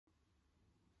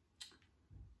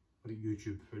Right,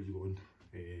 YouTube, how's it going?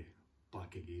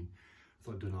 Back again.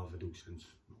 Thought I'd done a video since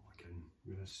I can.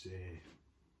 This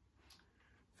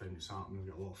thing that's happening, I've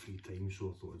got a lot of free time, so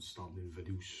I thought I'd start doing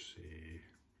videos.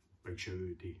 Big shout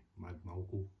out to Mad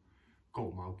Malco.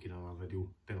 Got Malky in another video,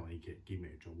 didn't like it, gave me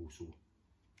out of trouble, so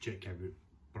check him out.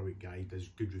 Brilliant guy, does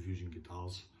good reviews on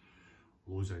guitars,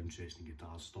 loads of interesting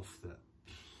guitar stuff that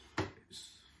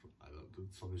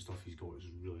some of the stuff he's got is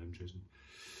really interesting.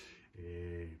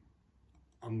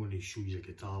 I'm going to show you a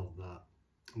guitar that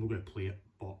I'm not going to play it,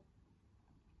 but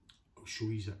I'll show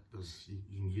you that you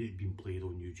can hear it being played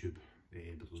on YouTube,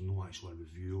 but there's no actual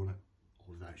review on it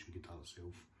of the actual guitar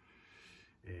itself.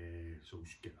 So I'll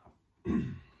just get that.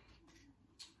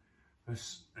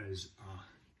 This is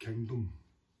a Kingdom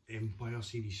Empire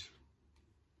series.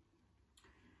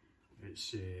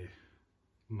 It's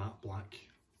matte black.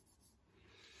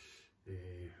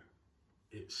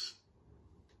 It's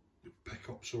the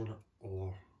pickups on it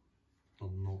or they're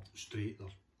not straight, they're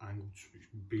angled, which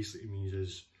basically means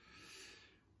is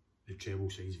the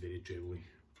treble side's very trebly,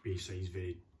 bass side's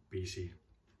very bassy.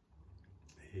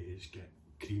 It's got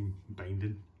cream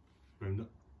binding around it.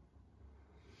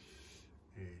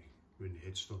 Around the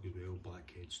headstock as well,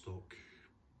 black headstock,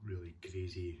 really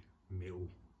crazy metal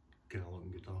kind of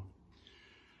looking guitar.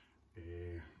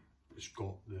 It's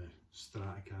got the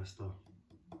Stratocaster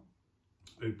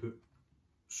output,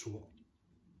 so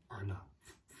and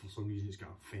for some reason it's got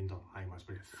a Fender high mass,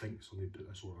 but I think somebody put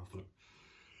this on after it.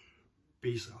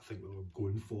 Basically, I think what we were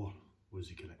going for was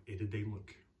a kind of Edidyne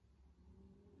look,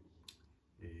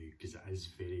 because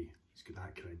it's got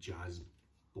that kind of jazz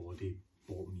body,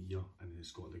 bottom ear, and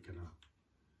it's got the kind of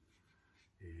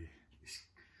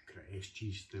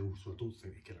SG style, so I don't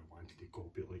think they kind of wanted to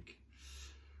copy it. Like,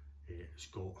 it's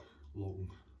got long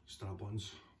strap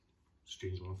buttons,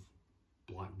 strange enough,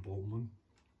 black bottom one,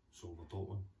 silver top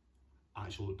one. I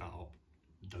actually looked that up,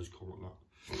 it does come like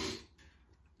that.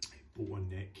 Bolt on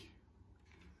neck,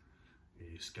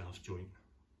 scarf joint,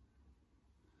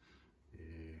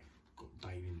 got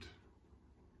diamond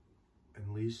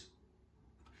inlays.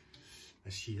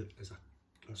 This here is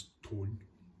this tone,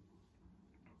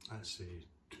 that's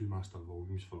 2 master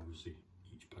volumes for obviously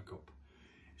each pickup.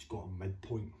 It's got a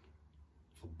midpoint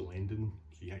for blending,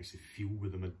 so you actually feel where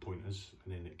the midpoint is,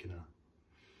 and then it kind of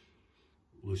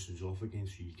loosens off again,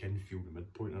 so you can feel the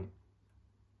midpoint in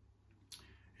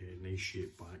it. Nice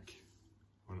shape back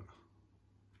on it.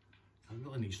 A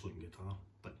really nice looking guitar,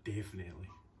 but definitely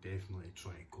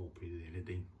try to copy the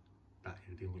Edidyne. That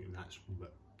Edidyne look, that's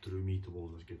what drew me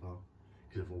towards this guitar,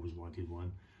 because I've always wanted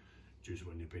one, just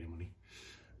wouldn't pay any money.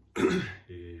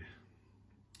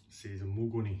 Says I'm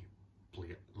not going to play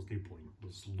it, there's no point.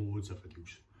 There's loads of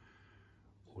videos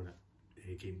on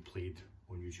it getting played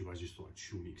on YouTube. I just thought I'd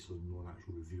show you because there's no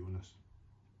actual review on this.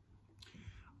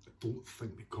 I don't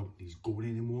think the company's going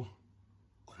anymore,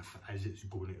 or if it is, it's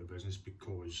going out of business,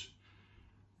 because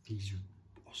these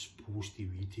are supposed to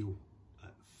retail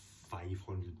at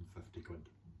 550 quid,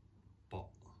 but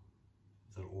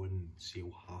they're on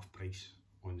sale half price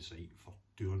on the site for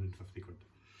 250 quid.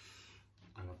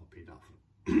 I never paid that for it.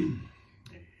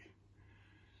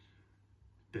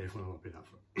 Definitely never paid that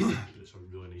for it. But it's a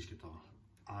really nice guitar.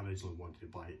 I originally wanted to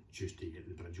buy it just to get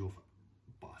the bridge off it,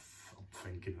 but I'm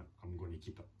thinking that I'm going to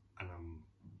keep it, and I'm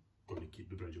going to keep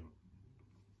the bridge on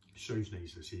it. Sounds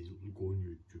nice. It says go on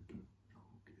YouTube,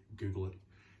 Google it.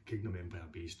 Kingdom Empire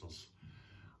bass. There's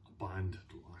a band,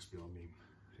 don't ask me their name.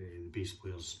 The bass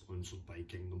player's sponsored by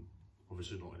Kingdom,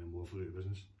 obviously not anymore for out of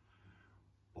business.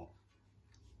 But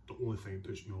the only thing that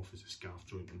puts me off is the scarf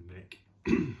joint on the neck.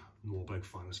 Not a big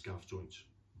fan of scarf joints,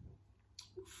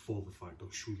 for the fact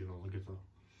I'll show you another guitar.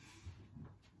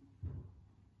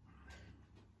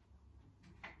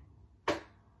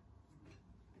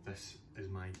 This is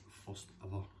my first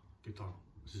ever guitar.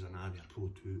 This is an Aria Pro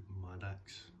 2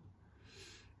 Madax.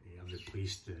 I've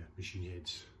replaced the machine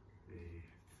heads,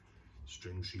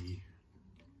 string tree,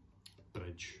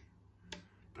 bridge,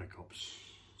 pickups,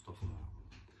 stuff like that.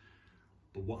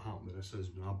 But what happened with this is,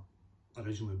 when I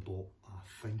originally bought, I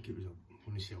think it was I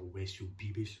want to say a Westfield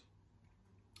B bass,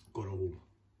 got it home,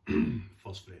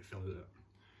 first fret fell out of it,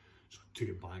 so I took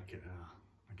it back at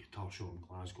a guitar shop in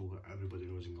Glasgow that everybody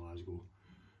knows in Glasgow,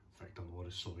 Victor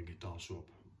Norris sort of guitar shop,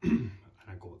 and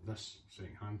I got this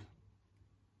second hand.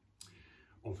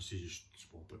 Obviously just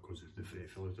swapped it because the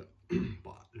fret fell out of it,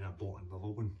 but then I bought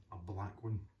another one, a black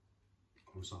one.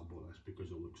 Obviously I bought this because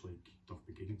it looks like Duff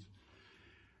Beginnings,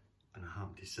 and I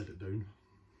happened to sit it down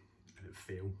and it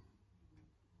fell,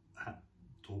 hit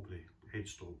top of the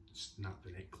headstock, snapped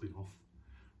the neck clean off,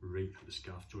 right at the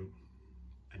scarf joint,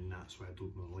 and that's why I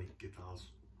don't really like guitars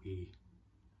with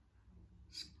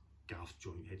gaff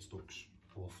joint headstocks,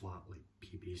 all flat like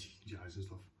P bass, jazz and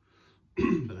stuff.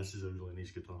 But this is a really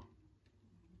nice guitar.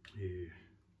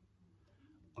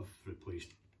 I've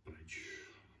replaced bridge,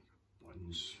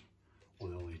 buttons, all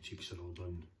the electrics are all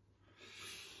done.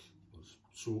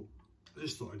 So I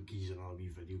just thought I'd give you a wee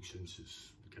video since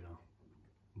it's kind of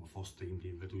my first time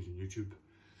doing videos on YouTube.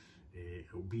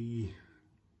 It'll be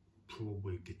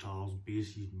probably guitars,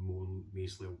 basses,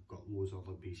 mostly I've got loads of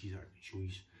other basses I can show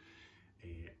you.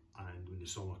 And when the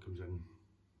summer comes in,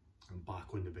 I'm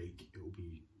back on the bike, it'll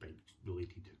be bike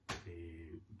related. I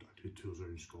do tours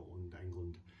around Scotland,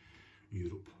 England,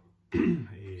 Europe.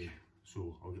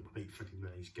 So I'll get my bike fitted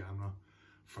with a nice camera,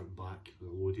 front and back, the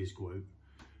low days go out.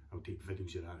 I'll take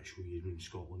videos of that, show you around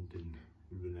Scotland and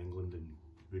around England and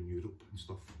around Europe and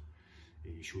stuff.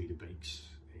 Show you the bikes,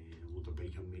 a load of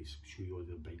biker mates, show you all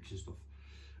the bikes and stuff.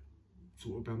 So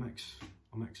it'll be a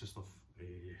mix of stuff.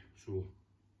 So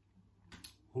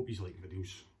hope you like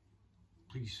videos.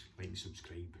 Please like and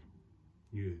subscribe,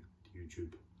 new to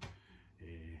YouTube,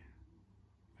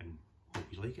 and hope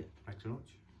you like it. Thanks very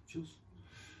much. Cheers.